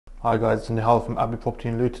Hi guys, it's Nihal from Abbey Property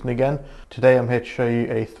in Luton again. Today I'm here to show you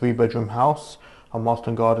a 3-bedroom house on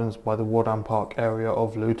Marston Gardens by the Wardown Park area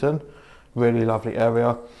of Luton. Really lovely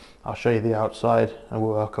area. I'll show you the outside and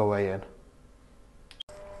we'll work our way in.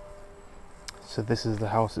 So this is the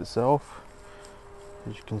house itself.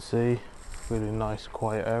 As you can see, really nice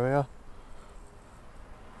quiet area.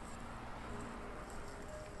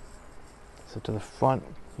 So to the front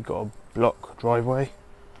you've got a block driveway.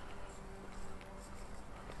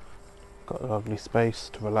 Got a lovely space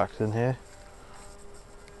to relax in here.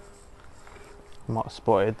 You might have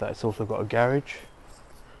spotted that it's also got a garage.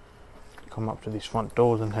 Come up to these front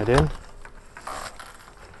doors and head in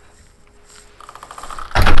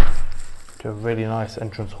to a really nice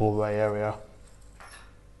entrance hallway area.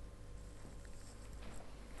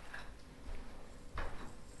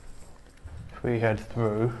 If we head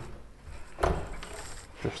through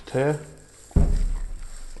just here,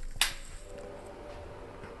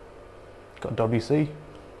 got WC.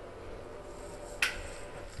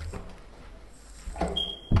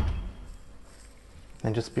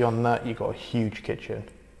 And just beyond that you've got a huge kitchen.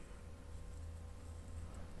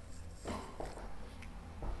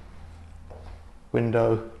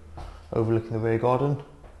 Window overlooking the rear garden.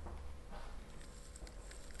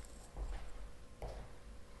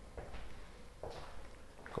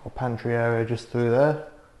 Got a pantry area just through there.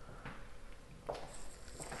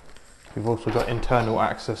 We've also got internal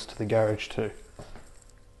access to the garage too.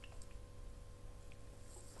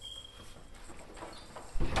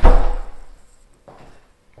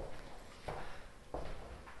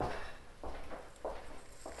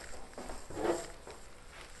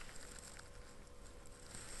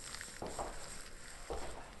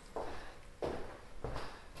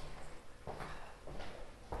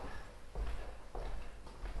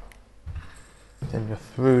 Then you're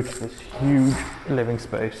through to this huge living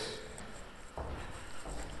space.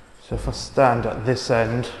 So if I stand at this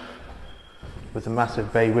end with a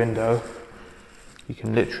massive bay window, you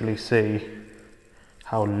can literally see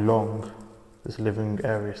how long this living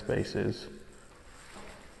area space is.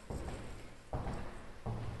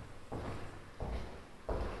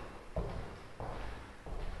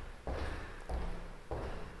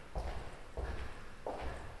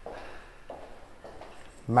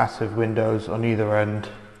 Massive windows on either end,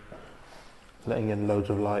 letting in loads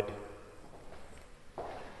of light.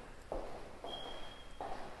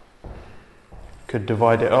 Could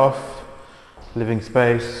divide it off, living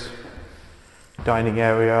space, dining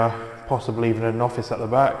area, possibly even an office at the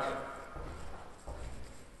back.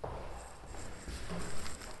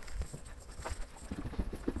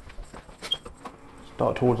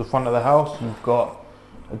 Start towards the front of the house, you've got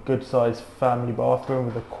a good sized family bathroom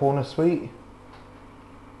with a corner suite.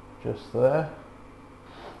 Just there.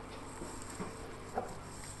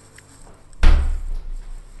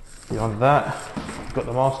 Beyond that, you've got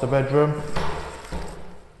the master bedroom.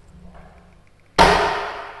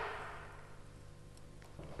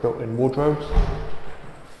 Built-in wardrobes.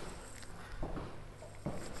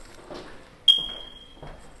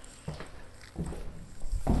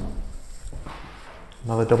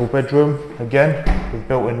 Another double bedroom, again with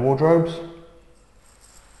built-in wardrobes.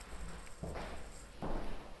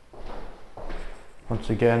 Once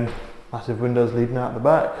again, massive windows leading out the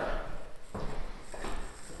back.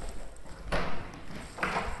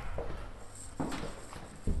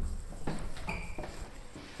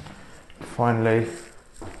 Finally,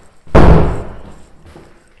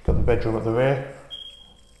 got the bedroom at the rear.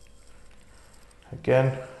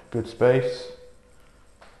 Again, good space.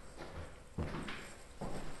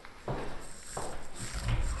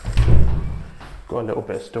 Got a little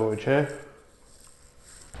bit of storage here.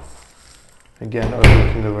 Again,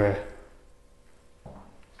 overlooking the rear.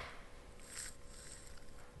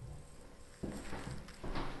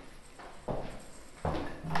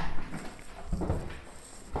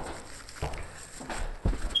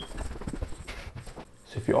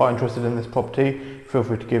 So if you are interested in this property, feel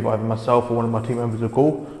free to give either myself or one of my team members a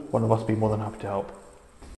call. One of us will be more than happy to help.